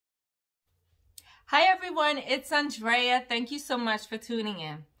Hi everyone, it's Andrea. Thank you so much for tuning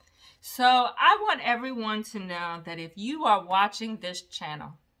in. So I want everyone to know that if you are watching this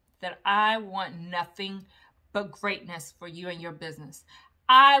channel, that I want nothing but greatness for you and your business.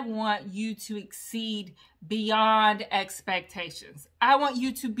 I want you to exceed beyond expectations. I want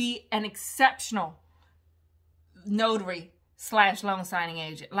you to be an exceptional notary / loan signing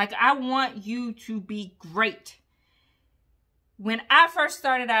agent. Like, I want you to be great. When I first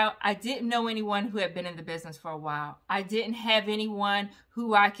started out, I didn't know anyone who had been in the business for a while. I didn't have anyone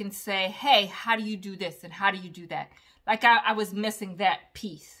who I can say, hey, how do you do this and how do you do that? Like, I was missing that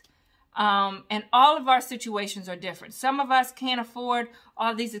piece. And all of our situations are different. Some of us can't afford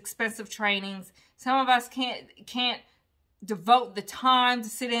all these expensive trainings. Some of us can't devote the time to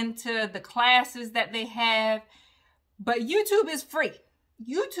sit into the classes that they have. But YouTube is free.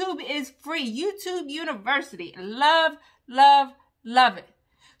 YouTube is free. YouTube University. Love it.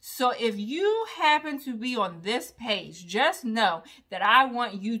 So if you happen to be on this page, just know that I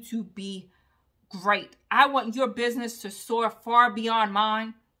want you to be great. I want your business to soar far beyond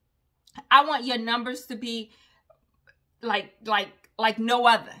mine. I want your numbers to be like no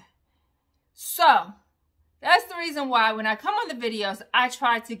other. So that's the reason why when I come on the videos, I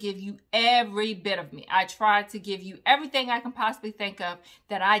try to give you every bit of me. I try to give you everything I can possibly think of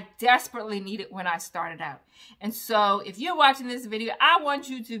that I desperately needed when I started out. And so if you're watching this video, I want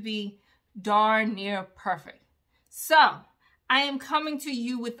you to be darn near perfect. So I am coming to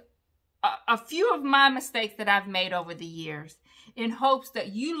you with a few of my mistakes that I've made over the years in hopes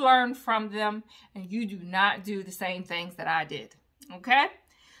that you learn from them and you do not do the same things that I did. Okay?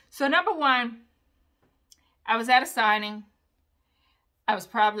 So number one, I was at a signing.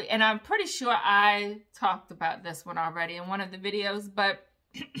 And I'm pretty sure I talked about this one already in one of the videos, but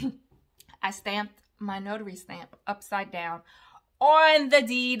I stamped my notary stamp upside down on the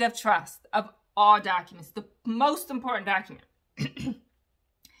deed of trust of all documents, the most important document.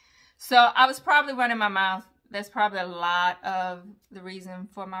 So I was probably running my mouth. That's probably a lot of the reason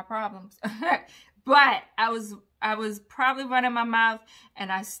for my problems. But I was probably running my mouth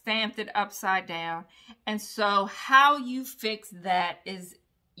and I stamped it upside down. And so how you fix that is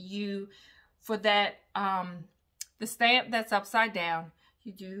for that, the stamp that's upside down,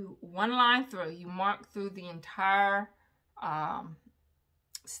 you do one line through. You mark through the entire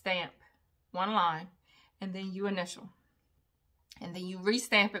stamp, one line, and then you initial. And then you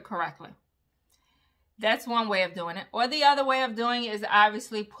restamp it correctly. That's one way of doing it. Or the other way of doing it is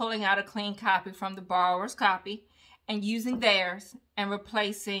obviously pulling out a clean copy from the borrower's copy and using theirs and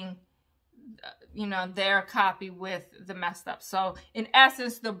replacing, their copy with the messed up. So in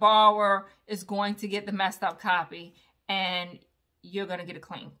essence, the borrower is going to get the messed up copy and you're going to get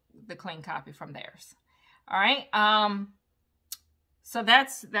the clean copy from theirs. All right. So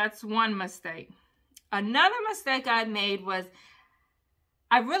that's one mistake. Another mistake I made was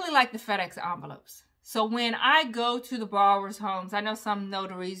I really like the FedEx envelopes. So when I go to the borrower's homes, I know some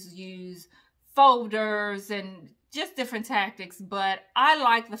notaries use folders and just different tactics, but I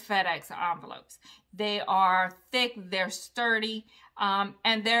like the FedEx envelopes. They are thick, they're sturdy,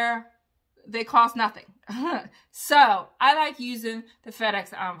 and they cost nothing. So I like using the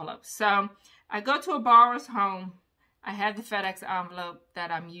FedEx envelopes. So I go to a borrower's home. I have the FedEx envelope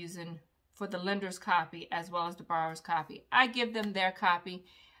that I'm using for the lender's copy as well as the borrower's copy. I give them their copy.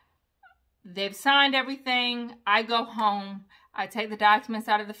 They've signed everything. I go home. I take the documents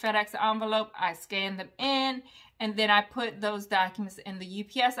out of the FedEx envelope. I scan them in, and then I put those documents in the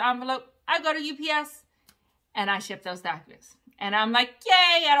UPS envelope. I go to UPS, and I ship those documents. And I'm like,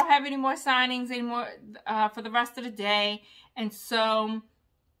 yay, I don't have any more signings anymore for the rest of the day. And so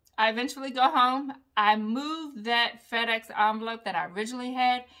I eventually go home. I move that FedEx envelope that I originally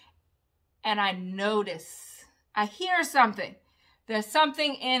had, and I notice, I hear something. There's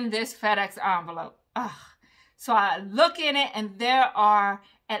something in this FedEx envelope. Ugh. So I look in it and there are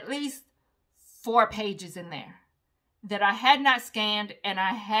at least 4 pages in there that I had not scanned and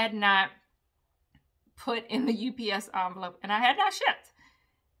I had not put in the UPS envelope and I had not shipped.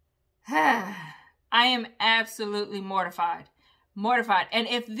 I am absolutely mortified. And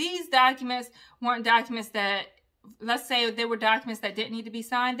if these documents weren't documents that, let's say they were documents that didn't need to be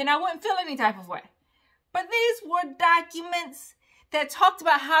signed, then I wouldn't feel any type of way. But these were documents that talked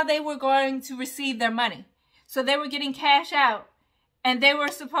about how they were going to receive their money. So they were getting cash out and they were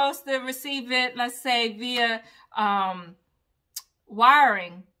supposed to receive it, let's say, via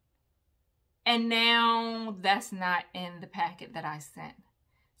wiring. And now that's not in the packet that I sent.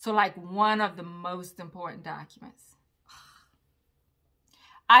 So like one of the most important documents.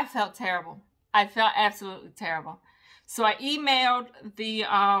 I felt terrible. I felt absolutely terrible. So I emailed the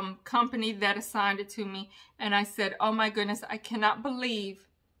company that assigned it to me, and I said, oh my goodness, I cannot believe,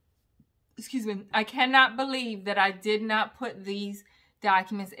 I cannot believe that I did not put these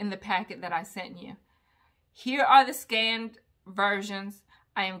documents in the packet that I sent you. Here are the scanned versions.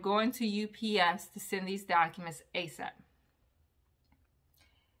 I am going to UPS to send these documents ASAP.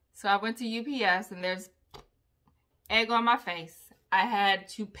 So I went to UPS, and there's egg on my face. I had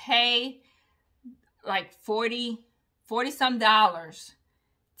to pay like $40 some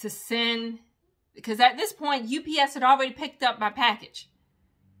to send, because at this point UPS had already picked up my package.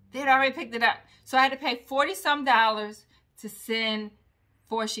 They had already picked it up. So I had to pay $40 some to send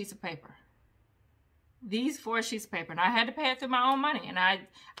 4 sheets of paper. These 4 sheets of paper. And I had to pay it through my own money. And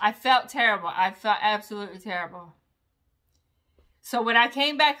I felt terrible. I felt absolutely terrible. So when I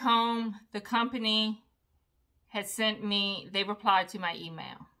came back home, the company had sent me, they replied to my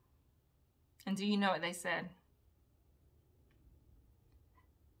email. And do you know what they said?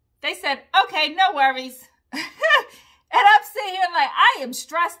 They said, okay, no worries. And I'm sitting here like, I am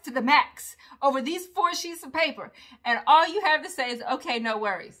stressed to the max over these 4 sheets of paper. And all you have to say is, okay, no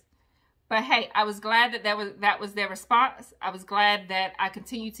worries. But hey, I was glad that that was their response. I was glad that I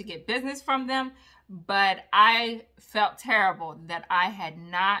continued to get business from them. But I felt terrible that I had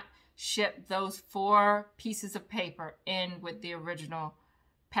not shipped those 4 pieces of paper in with the original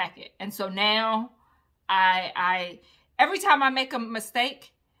packet. And so now every time I make a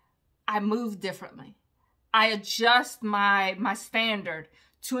mistake, I move differently. I adjust my standard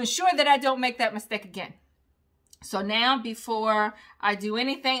to ensure that I don't make that mistake again. So now before I do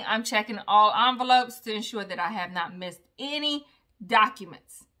anything, I'm checking all envelopes to ensure that I have not missed any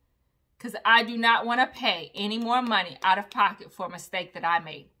documents, because I do not want to pay any more money out of pocket for a mistake that I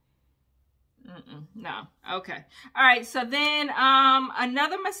made. No. Okay. All right. So then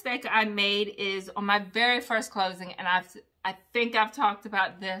another mistake I made is on my very first closing, and I think I've talked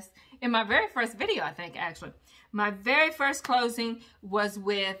about this in my very first video, I think, actually. My very first closing was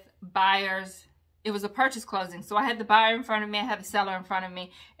with buyers. It was a purchase closing. So I had the buyer in front of me. I had the seller in front of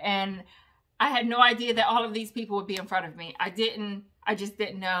me. And I had no idea that all of these people would be in front of me. I just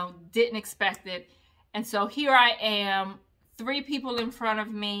didn't know, didn't expect it. And so here I am, 3 people in front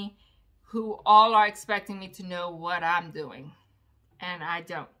of me who all are expecting me to know what I'm doing. And I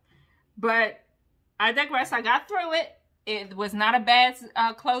don't. But I digress. I got through it. It was not a bad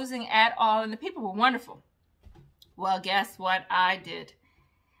closing at all, and the people were wonderful. Well, guess what I did?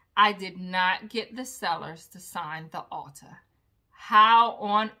 I did not get the sellers to sign the ALTA. How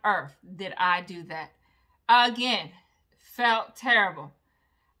on earth did I do that? Again, felt terrible.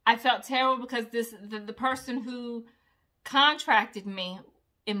 I felt terrible because the person who contracted me,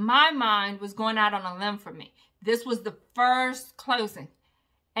 in my mind, was going out on a limb for me. This was the first closing,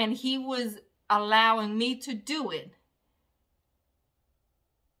 and he was allowing me to do it.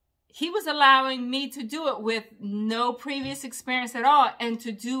 He was allowing me to do it with no previous experience at all, and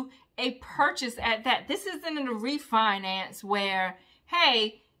to do a purchase at that. This isn't a refinance where,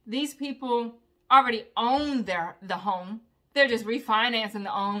 hey, these people already own the home. They're just refinancing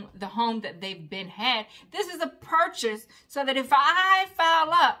the home that they've been had. This is a purchase so that if I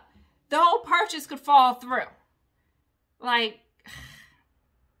foul up, the whole purchase could fall through. Like,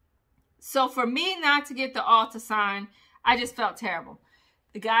 so for me not to get the ALTA signed, I just felt terrible.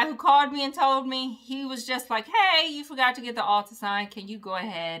 The guy who called me and told me, he was just like, hey, you forgot to get the ALTA signed. Can you go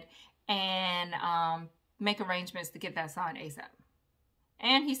ahead and make arrangements to get that signed ASAP?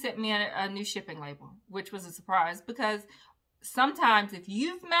 And he sent me a new shipping label, which was a surprise, because sometimes if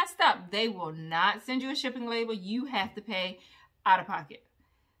you've messed up, they will not send you a shipping label. You have to pay out of pocket.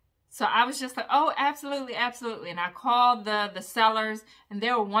 So I was just like, oh, absolutely, absolutely. And I called the sellers, and they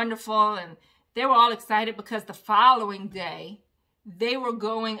were wonderful, and they were all excited because the following day, they were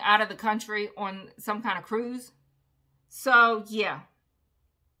going out of the country on some kind of cruise. So, yeah.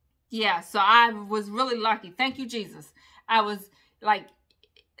 Yeah, so I was really lucky. Thank you, Jesus. I was like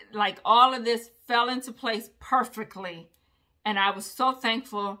all of this fell into place perfectly. And I was so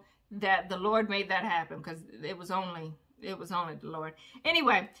thankful that the Lord made that happen, because it was only the Lord.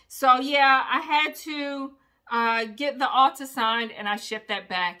 Anyway, so yeah, I had to get the ALTA signed, and I shipped that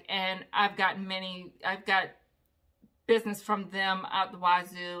back. And I've got business from them out the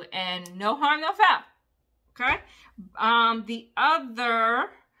wazoo, and no harm, no foul. Okay. The other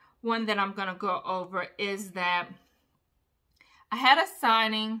one that I'm going to go over is that I had a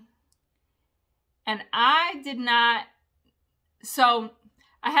signing, and so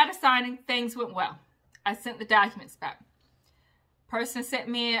I had a signing, things went well. I sent the documents back. Person sent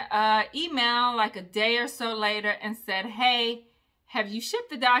me an email like a day or so later and said, hey, have you shipped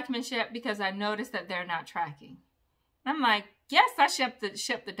the documents yet? Because I noticed that they're not tracking. And I'm like, yes, I shipped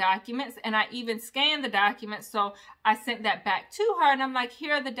the documents, and I even scanned the documents. So I sent that back to her, and I'm like,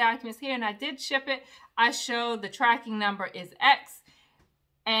 here are the documents here, and I did ship it. I showed the tracking number is X,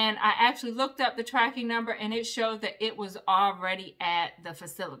 and I actually looked up the tracking number, and it showed that it was already at the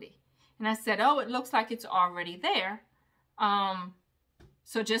facility. And I said, oh, it looks like it's already there.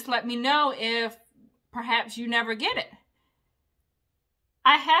 So just let me know if perhaps you never get it.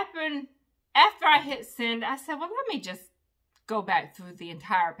 After I hit send, I said, well, let me just go back through the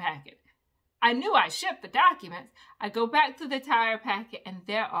entire packet. I knew I shipped the documents. I go back through the entire packet, and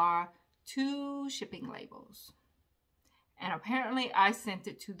there are 2 shipping labels. And apparently I sent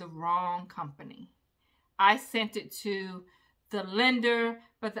it to the wrong company. I sent it to the lender,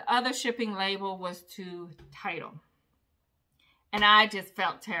 but the other shipping label was to title. And I just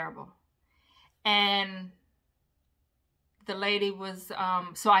felt terrible. And the lady was,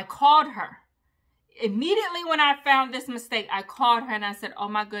 so I called her. Immediately when I found this mistake, I called her and I said, oh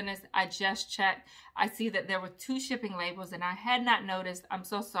my goodness, I just checked. I see that there were 2 shipping labels and I had not noticed. I'm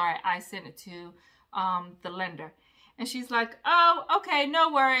so sorry. I sent it to the lender. And she's like, oh, okay,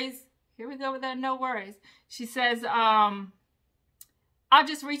 no worries. Here we go with that, no worries. She says, I'll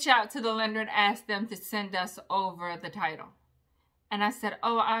just reach out to the lender and ask them to send us over the title. And I said,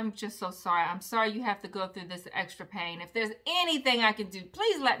 oh, I'm just so sorry. I'm sorry you have to go through this extra pain. If there's anything I can do,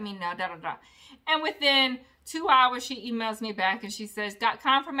 please let me know, And within 2 hours, she emails me back and she says, got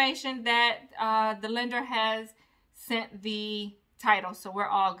confirmation that the lender has sent the title, so we're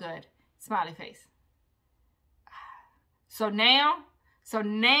all good. Smiley face. So now,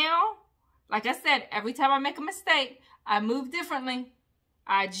 like I said, every time I make a mistake, I move differently.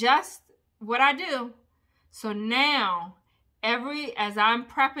 I adjust what I do. So now, as I'm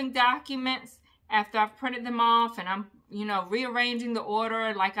prepping documents, after I've printed them off and I'm, rearranging the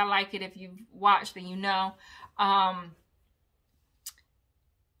order like I like it, if you've watched then you know,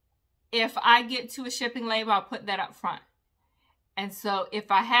 if I get to a shipping label, I'll put that up front. And so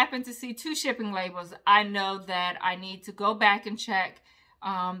if I happen to see 2 shipping labels, I know that I need to go back and check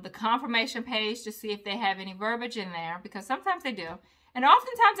the confirmation page to see if they have any verbiage in there, because sometimes they do. And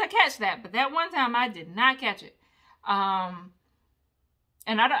oftentimes I catch that, but that one time I did not catch it.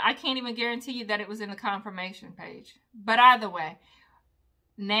 And I can't even guarantee you that it was in the confirmation page. But either way,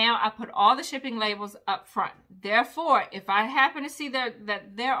 now I put all the shipping labels up front. Therefore, if I happen to see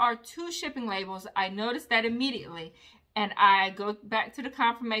that there are 2 shipping labels, I notice that immediately. And I go back to the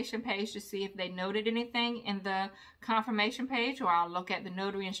confirmation page to see if they noted anything in the confirmation page, or I'll look at the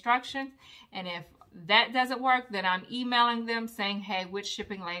notary instructions. And if that doesn't work, then I'm emailing them saying, hey, which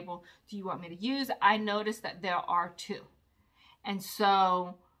shipping label do you want me to use? I noticed that there are 2. And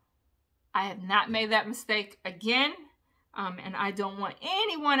so I have not made that mistake again. And I don't want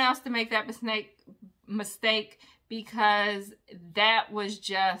anyone else to make that mistake because that was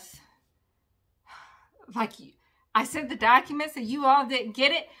just like, I sent the documents and you all didn't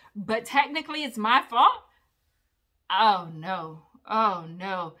get it, but technically it's my fault. Oh no. Oh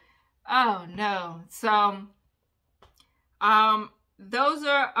no. Oh no. So, those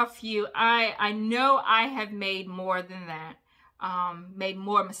are a few. I know I have made more than that, made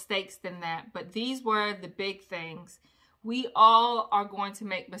more mistakes than that, but these were the big things. We all are going to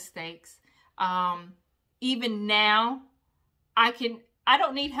make mistakes. Even now, I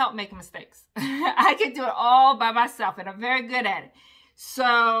don't need help making mistakes. I can do it all by myself, and I'm very good at it.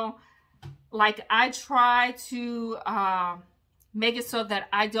 So, like, I try to make it so that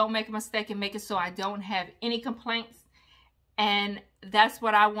I don't make a mistake and make it so I don't have any complaints. And that's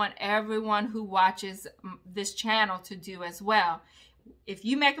what I want everyone who watches this channel to do as well. If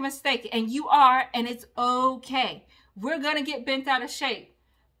you make a mistake, and you are, and it's okay. We're going to get bent out of shape.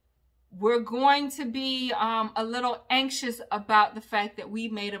 We're going to be a little anxious about the fact that we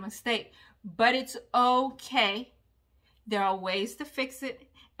made a mistake, but it's okay. There are ways to fix it,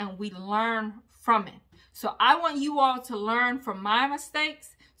 and we learn from it. So I want you all to learn from my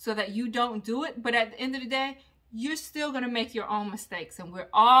mistakes so that you don't do it. But at the end of the day, you're still going to make your own mistakes, and we're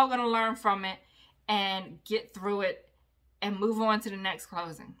all going to learn from it and get through it and move on to the next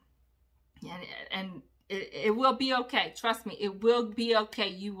closing. And it will be okay. Trust me, it will be okay.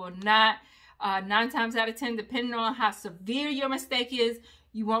 You will not, 9 times out of 10, depending on how severe your mistake is,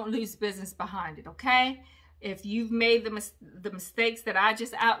 you won't lose business behind it, okay? If you've made the mistakes that I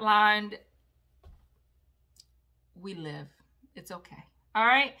just outlined, we live. It's okay. All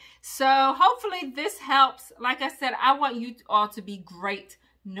right? So hopefully this helps. Like I said, I want you all to be great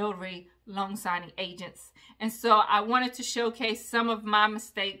notary loan signing agents. And so I wanted to showcase some of my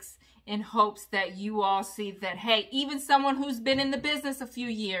mistakes in hopes that you all see that, hey, even someone who's been in the business a few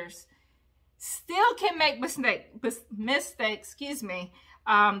years still can make mistakes, excuse me.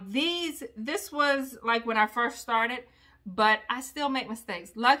 This was like when I first started, but I still make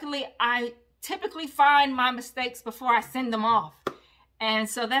mistakes. Luckily, I typically find my mistakes before I send them off. And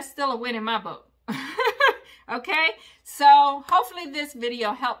so that's still a win in my book. Okay, so hopefully this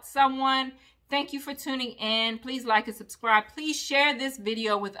video helped someone. Thank you for tuning in. Please like and subscribe. Please share this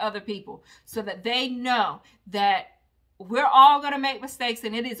video with other people so that they know that we're all going to make mistakes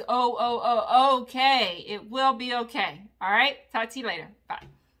and it is okay. It will be okay. All right, talk to you later. Bye.